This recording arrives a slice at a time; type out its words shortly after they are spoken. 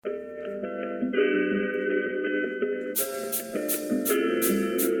With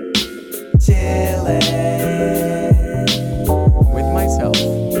myself.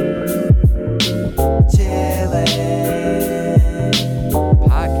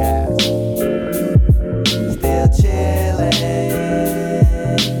 Podcast. Still chillin'.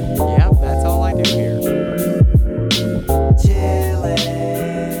 Yep, that's all I do here. Chillin'.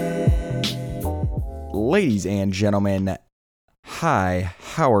 Ladies and gentlemen, hi,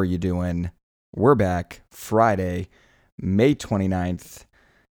 how are you doing? We're back Friday, May 29th.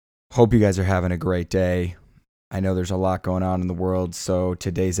 Hope you guys are having a great day. I know there's a lot going on in the world, so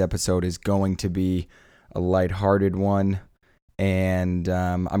today's episode is going to be a lighthearted one. And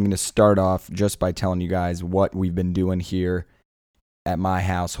I'm going to start off just by telling you guys what we've been doing here at my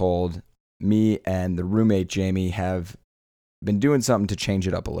household. Me and the roommate, Jamie, have been doing something to change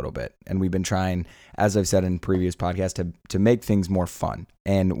it up a little bit. And we've been trying, as I've said in previous podcasts, to make things more fun.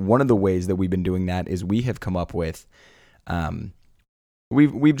 And one of the ways that we've been doing that is we have come up with,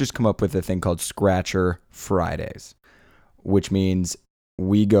 we've just come up with a thing called Scratcher Fridays, which means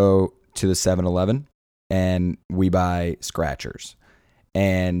we go to the 7-Eleven and we buy scratchers.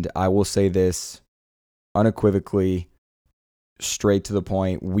 And I will say this unequivocally, straight to the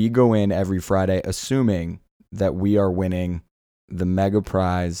point. We go in every Friday assuming that we are winning the mega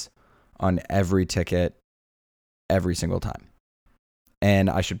prize on every ticket every single time. And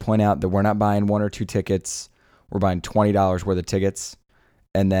I should point out that we're not buying one or two tickets. We're buying $20 worth of tickets.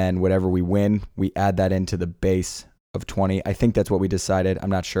 And then whatever we win, we add that into the base of 20. I think that's what we decided. I'm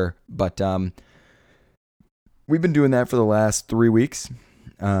not sure. But we've been doing that for the last 3 weeks.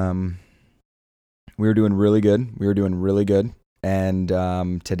 We were doing really good. And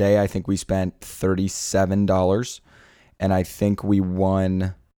today I think we spent $37. And I think we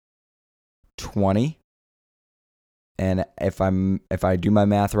won 20. And if I do my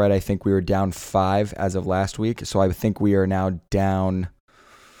math right, I think we were down 5 as of last week. So I think we are now down.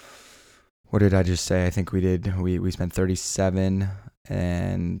 What did I just say? I think we spent 37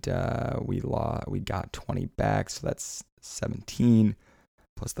 and we got 20 back. So that's 17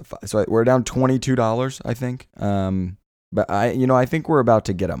 plus the 5. So we're down $22, I think. But I think we're about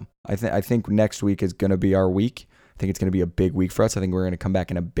to get them. I think next week is going to be our week. I think it's going to be a big week for us. I think we're going to come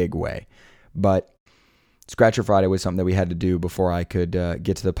back in a big way. But Scratcher Friday was something that we had to do before I could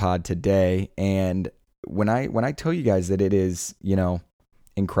get to the pod today. And when I tell you guys that it is,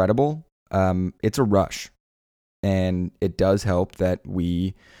 incredible, it's a rush. And it does help that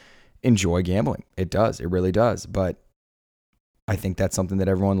we enjoy gambling. It does. It really does. But I think that's something that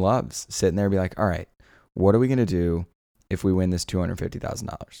everyone loves. Sitting there and be like, all right, what are we going to do if we win this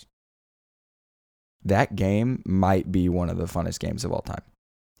 $250,000? That game might be one of the funnest games of all time.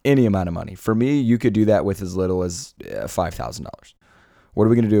 Any amount of money. For me, you could do that with as little as $5,000. What are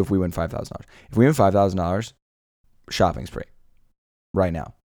we going to do if we win $5,000? If we win $5,000, shopping spree. Right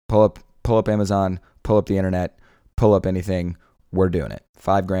now. Pull up Amazon, pull up the internet, pull up anything. We're doing it.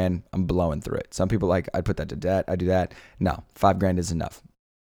 $5,000, I'm blowing through it. Some people like, I'd put that to debt. I do that. No, $5,000 is enough.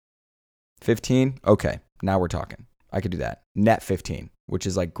 15, okay, now we're talking. I could do that. Net 15, which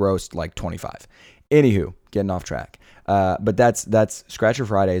is like gross like 25. Anywho, getting off track. But that's Scratcher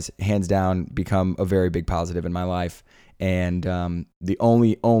Fridays, hands down, become a very big positive in my life. And the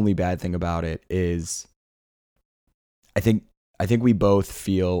only bad thing about it is I think we both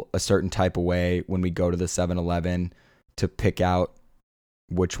feel a certain type of way when we go to the 7-Eleven to pick out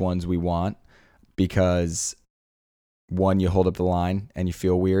which ones we want, because one, you hold up the line and you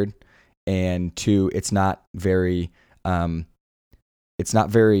feel weird, and two, it's not very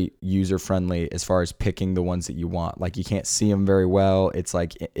user friendly as far as picking the ones that you want. Like, you can't see them very well. It's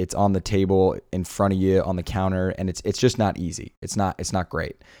like it's on the table in front of you on the counter, and it's just not easy. It's not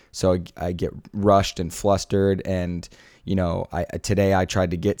great. So I get rushed and flustered, and today I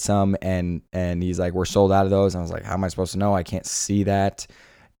tried to get some, and he's like, we're sold out of those. And I was like, how am I supposed to know? I can't see that.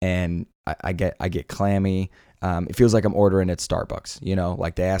 And I get clammy. It feels like I'm ordering at Starbucks,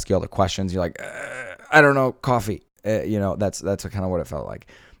 like they ask you all the questions. You're like, I don't know, coffee. That's kind of what it felt like.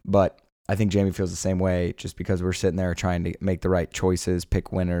 But I think Jamie feels the same way, just because we're sitting there trying to make the right choices,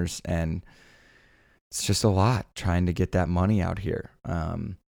 pick winners, and it's just a lot trying to get that money out here.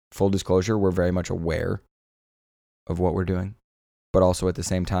 Full disclosure, we're very much aware of what we're doing, but also at the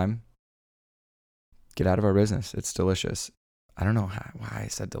same time, get out of our business. It's delicious. I don't know why I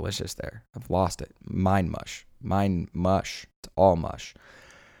said delicious there. I've lost it. Mind mush. It's all mush.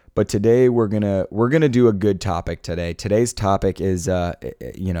 But today we're gonna do a good topic today. Today's topic is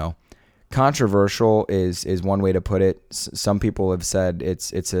controversial is one way to put it. Some people have said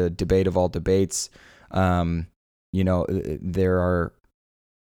it's a debate of all debates. There are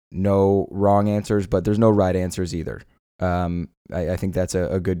no wrong answers, but there's no right answers either. I think that's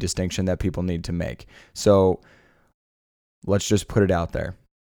a good distinction that people need to make. So let's just put it out there.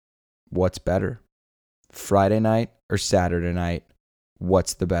 What's better? Friday night or Saturday night?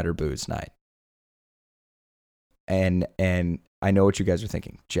 What's the better booze night? And I know what you guys are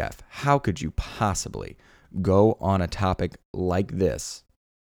thinking. Jeff, how could you possibly go on a topic like this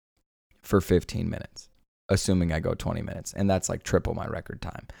for 15 minutes, assuming I go 20 minutes? And that's like triple my record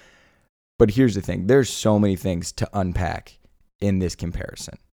time. But here's the thing. There's so many things to unpack in this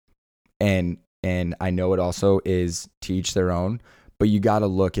comparison. And I know it also is to each their own, but you got to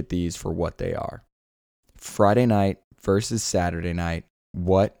look at these for what they are. Friday night versus Saturday night,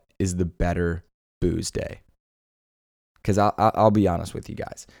 what is the better booze day? Because I'll be honest with you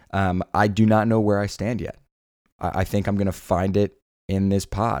guys. I do not know where I stand yet. I think I'm gonna find it in this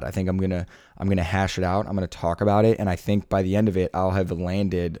pod. I think I'm gonna hash it out. I'm gonna talk about it, and I think by the end of it, I'll have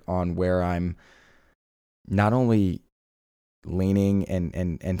landed on where I'm not only leaning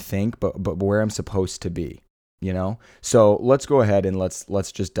and think, but where I'm supposed to be. You know. So let's go ahead and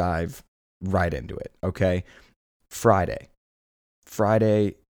let's just dive right into it. Okay. Friday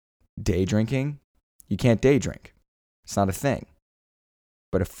day drinking. You can't day drink. It's not a thing.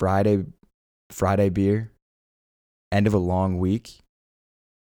 But a Friday beer, end of a long week,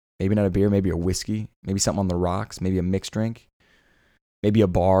 maybe not a beer, maybe a whiskey, maybe something on the rocks, maybe a mixed drink, maybe a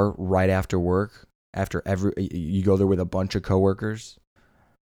bar right after work, you go there with a bunch of coworkers.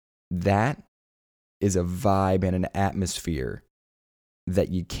 That is a vibe and an atmosphere that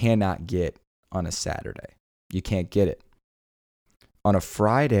you cannot get on a Saturday. You can't get it. On a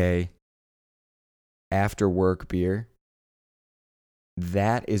Friday after work beer,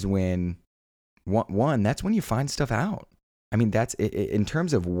 that is when, that's when you find stuff out. I mean, that's in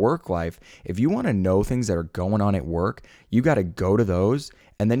terms of work life. If you want to know things that are going on at work, you got to go to those,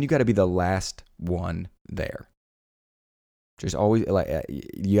 and then you got to be the last one there. Just always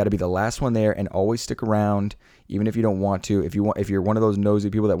you got to be the last one there, and always stick around, even if you don't want to. If you're one of those nosy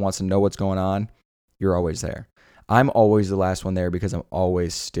people that wants to know what's going on, you're always there. I'm always the last one there because I'm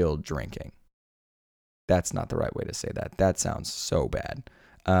always still drinking. That's not the right way to say that. That sounds so bad.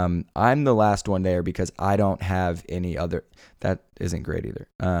 I'm the last one there because I don't have any other. That isn't great either.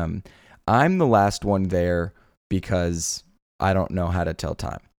 I'm the last one there because I don't know how to tell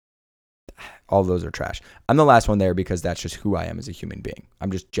time. All those are trash. I'm the last one there because that's just who I am as a human being.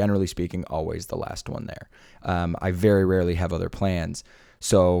 I'm just, generally speaking, always the last one there. I very rarely have other plans.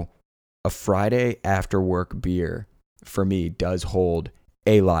 So a Friday after work beer for me does hold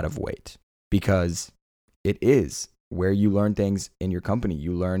a lot of weight because it is where you learn things in your company.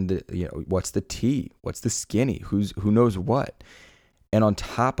 You learn what's the tea, what's the skinny, who knows what. And on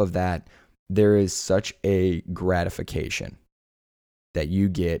top of that, there is such a gratification that you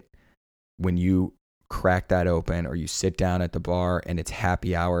get when you crack that open or you sit down at the bar and it's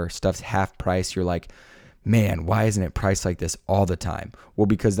happy hour, stuff's half price. You're like, man, why isn't it priced like this all the time? Well,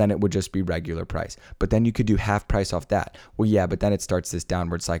 because then it would just be regular price. But then you could do half price off that. Well, yeah, but then it starts this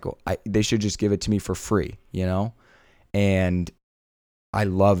downward cycle. They should just give it to me for free, And I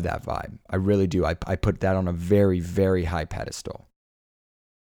love that vibe. I really do. I put that on a very, very high pedestal.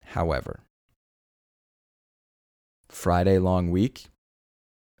 However, Friday long week,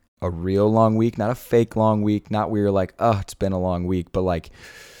 a real long week, not a fake long week, not where you're like, oh, it's been a long week, but like,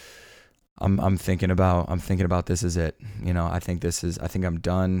 I'm thinking about this is it. I think I'm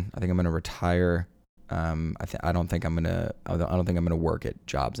done. I think I'm going to retire. I don't think I'm going to work at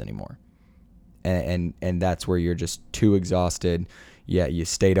jobs anymore. And that's where you're just too exhausted. Yeah, you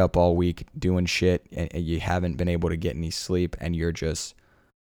stayed up all week doing shit and you haven't been able to get any sleep and you're just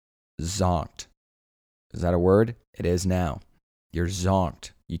zonked. Is that a word? It is now. You're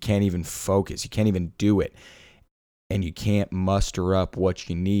zonked. You can't even focus. You can't even do it. And you can't muster up what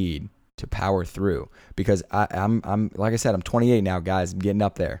you need to power through, because I'm like I said, I'm 28 now, guys. I'm getting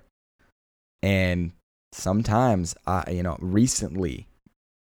up there. And sometimes recently,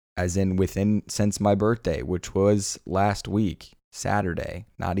 as in since my birthday, which was last week, Saturday,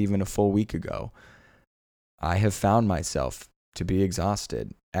 not even a full week ago, I have found myself to be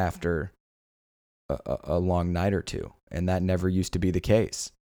exhausted after a long night or two. And that never used to be the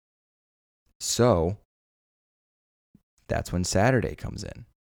case. So that's when Saturday comes in.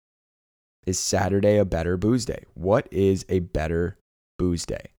 Is Saturday a better booze day? What is a better booze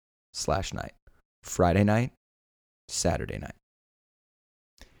day / night? Friday night, Saturday night.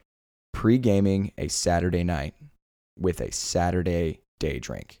 Pre-gaming a Saturday night with a Saturday day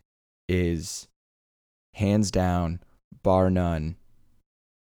drink is hands down, bar none,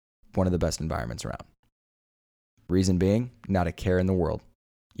 one of the best environments around. Reason being, not a care in the world.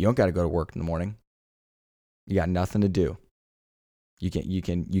 You don't got to go to work in the morning. You got nothing to do. You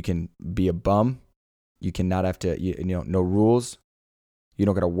can be a bum. You cannot have to, no rules. You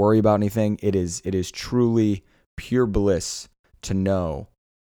don't got to worry about anything. It is truly pure bliss to know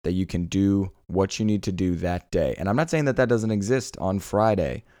that you can do what you need to do that day. And I'm not saying that doesn't exist on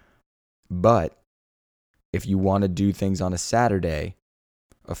Friday, but if you want to do things on a Saturday,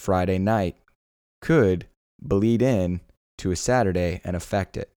 a Friday night could bleed in to a Saturday and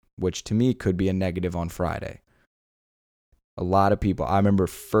affect it, which to me could be a negative on Friday. A lot of people, I remember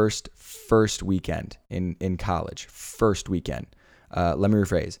first weekend in college, first weekend. Let me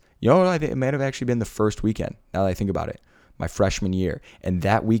rephrase. I think it might have actually been the first weekend, now that I think about it, my freshman year. And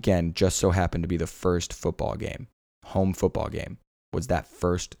that weekend just so happened to be the first football game, home football game, was that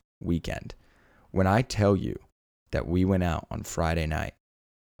first weekend. When I tell you that we went out on Friday night,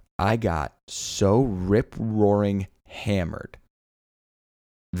 I got so rip-roaring hammered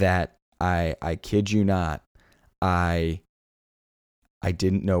that I kid you not, I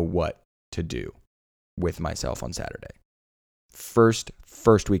didn't know what to do with myself on Saturday. First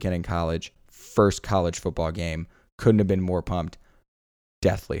weekend in college, first college football game, couldn't have been more pumped,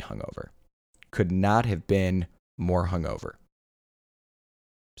 deathly hungover. Could not have been more hungover.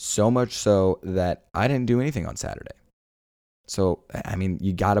 So much so that I didn't do anything on Saturday. So, I mean,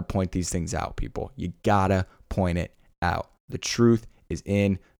 you got to point these things out, people. You got to point it out. The truth is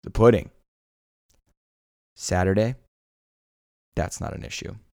in the pudding. Saturday, that's not an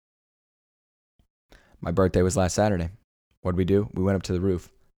issue. My birthday was last Saturday. What did we do? We went up to the roof.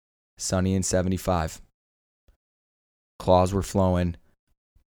 Sunny and 75. Claws were flowing.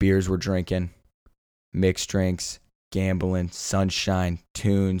 Beers were drinking. Mixed drinks. Gambling. Sunshine.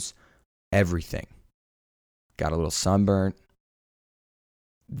 Tunes. Everything. Got a little sunburnt.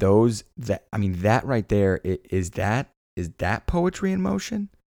 That right there, is that poetry in motion?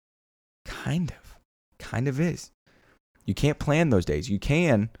 Kind of is. You can't plan those days. You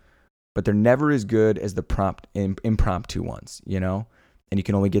can, but they're never as good as the impromptu ones, And you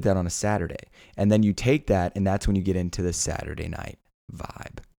can only get that on a Saturday. And then you take that, and that's when you get into the Saturday night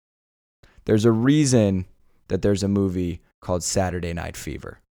vibe. There's a reason that there's a movie called Saturday Night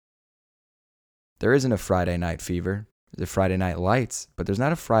Fever. There isn't a Friday Night Fever. There's a Friday Night Lights, but there's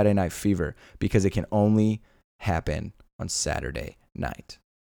not a Friday Night Fever because it can only happen on Saturday night.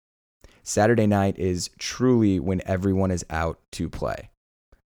 Saturday night is truly when everyone is out to play.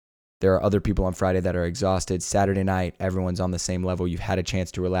 There are other people on Friday that are exhausted. Saturday night, everyone's on the same level. You've had a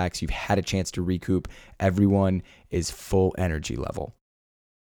chance to relax. You've had a chance to recoup. Everyone is full energy level.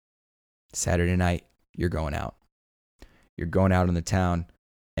 Saturday night, you're going out. You're going out in the town,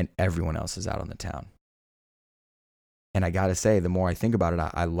 and everyone else is out on the town. And I got to say, the more I think about it,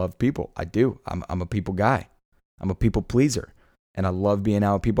 I love people. I do. I'm a people guy. I'm a people pleaser. And I love being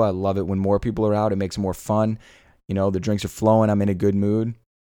out with people. I love it when more people are out. It makes it more fun. The drinks are flowing. I'm in a good mood.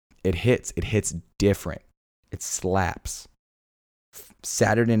 It hits. It hits different. It slaps.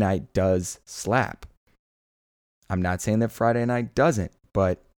 Saturday night does slap. I'm not saying that Friday night doesn't,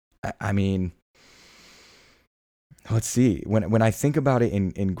 but I mean, let's see. When I think about it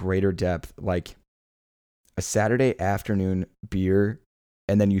in greater depth, like a Saturday afternoon beer,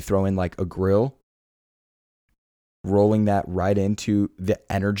 and then you throw in like a grill, rolling that right into the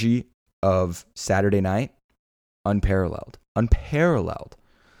energy of Saturday night, unparalleled. Oh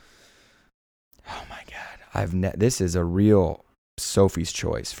my God. This is a real Sophie's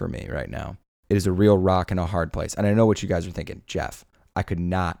choice for me right now. It is a real rock and a hard place. And I know what you guys are thinking. Jeff, I could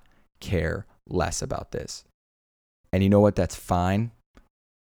not care less about this. And you know what? That's fine.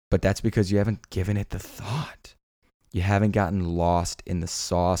 But that's because you haven't given it the thought. You haven't gotten lost in the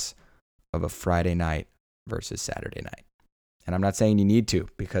sauce of a Friday night versus Saturday night. And I'm not saying you need to,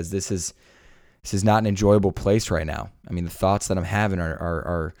 because this is not an enjoyable place right now. I mean, the thoughts that I'm having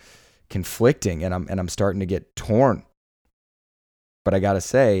are conflicting, and I'm starting to get torn. But I got to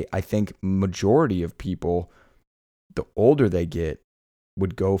say, I think majority of people, the older they get,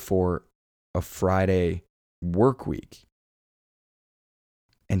 would go for a Friday work week.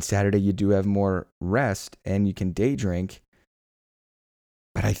 And Saturday you do have more rest and you can day drink.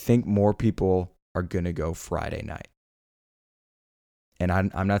 But I think more people are going to go Friday night. And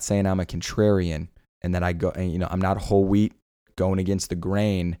I'm not saying I'm a contrarian and that I go, I'm not whole wheat going against the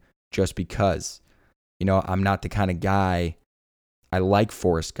grain just because. I'm not the kind of guy, I like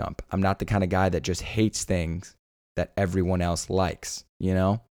Forrest Gump. I'm not the kind of guy that just hates things that everyone else likes,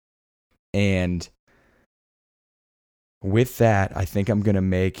 And with that, I think I'm going to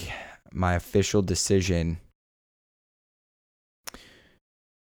make my official decision.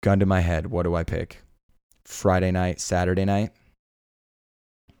 Gun to my head, what do I pick? Friday night, Saturday night?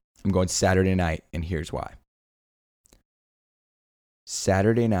 I'm going Saturday night, and here's why.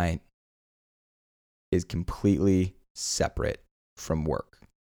 Saturday night is completely separate from work.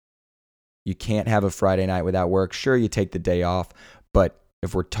 You can't have a Friday night without work. Sure, you take the day off, but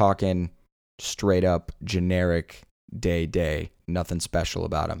if we're talking straight up generic day, nothing special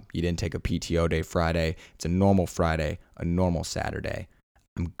about them. You didn't take a PTO day Friday. It's a normal Friday, a normal Saturday.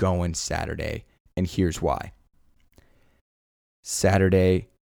 I'm going Saturday, and here's why. Saturday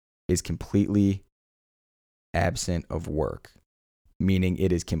is completely absent of work, meaning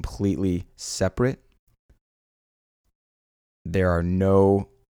it is completely separate. There are no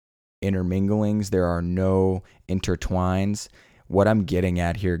interminglings. There are no intertwines. What I'm getting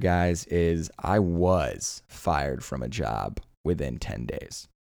at here, guys, is I was fired from a job within 10 days.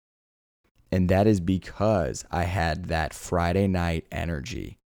 And that is because I had that Friday night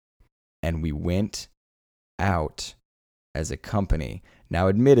energy. And we went out as a company. Now,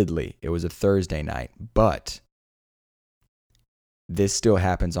 admittedly, it was a Thursday night, but this still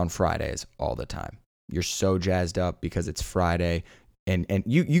happens on Fridays all the time. You're so jazzed up because it's Friday. And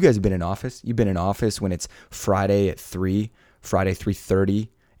you guys have been in office. You've been in office when it's Friday at 3, Friday 3:30,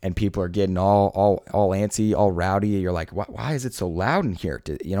 and people are getting all antsy, all rowdy. You're like, why is it so loud in here?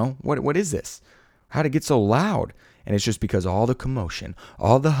 What is this? How'd it get so loud? And it's just because all the commotion,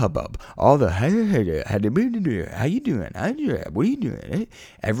 all the hubbub, all the how you doing? What are you doing?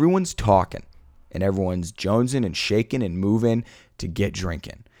 Everyone's talking, and everyone's jonesing and shaking and moving to get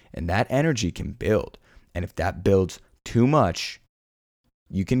drinking. And that energy can build. And if that builds too much,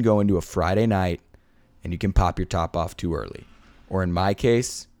 you can go into a Friday night and you can pop your top off too early. Or in my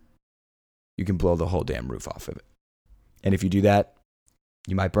case, you can blow the whole damn roof off of it. And if you do that,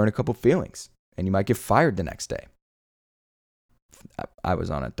 you might burn a couple feelings and you might get fired the next day. I was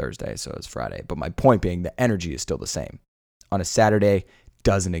on a Thursday, so it was Friday. But my point being, the energy is still the same. On a Saturday,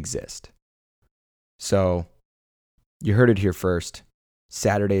 doesn't exist. So you heard it here first.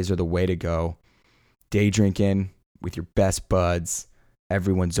 Saturdays are the way to go. Day drinking with your best buds.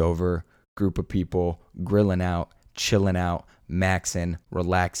 Everyone's over. Group of people grilling out, chilling out, maxing,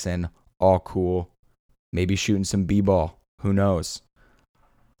 relaxing, all cool. Maybe shooting some b-ball. Who knows?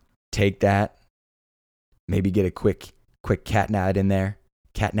 Take that. Maybe get a quick cat nap in there.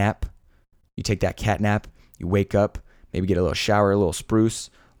 Cat nap. You take that cat nap. You wake up. Maybe get a little shower, a little spruce,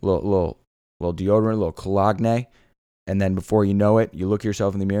 a little deodorant, a little cologne. And then before you know it, you look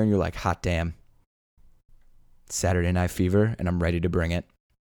yourself in the mirror and you're like, hot damn. Saturday night fever, and I'm ready to bring it.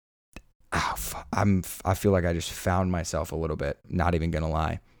 I feel like I just found myself a little bit. Not even going to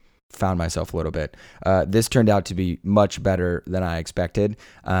lie. Found myself a little bit. This turned out to be much better than I expected.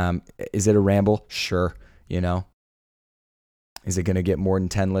 Is it a ramble? Sure. Is it going to get more than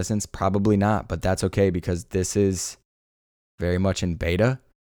 10 listens? Probably not, but that's okay because this is very much in beta.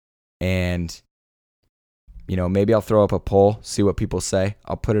 And, maybe I'll throw up a poll, see what people say.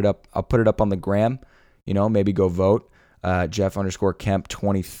 I'll put it up on the gram, maybe go vote.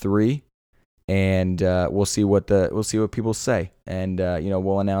 Jeff_Kemp23. And we'll see what people say, and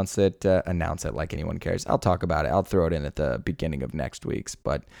we'll announce it like anyone cares. I'll talk about it. I'll throw it in at the beginning of next week's.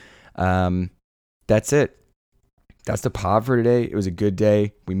 But that's it. That's the pod for today. It was a good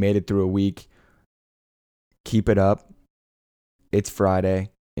day. We made it through a week. Keep it up. It's Friday.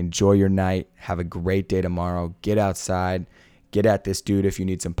 Enjoy your night. Have a great day tomorrow. Get outside. Get at this dude if you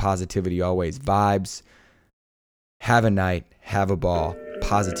need some positivity always. Vibes. Have a night. Have a ball.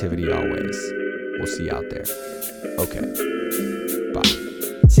 Positivity always. We'll see you out there. Okay. Bye.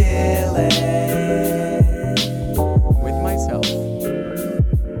 Chillin'.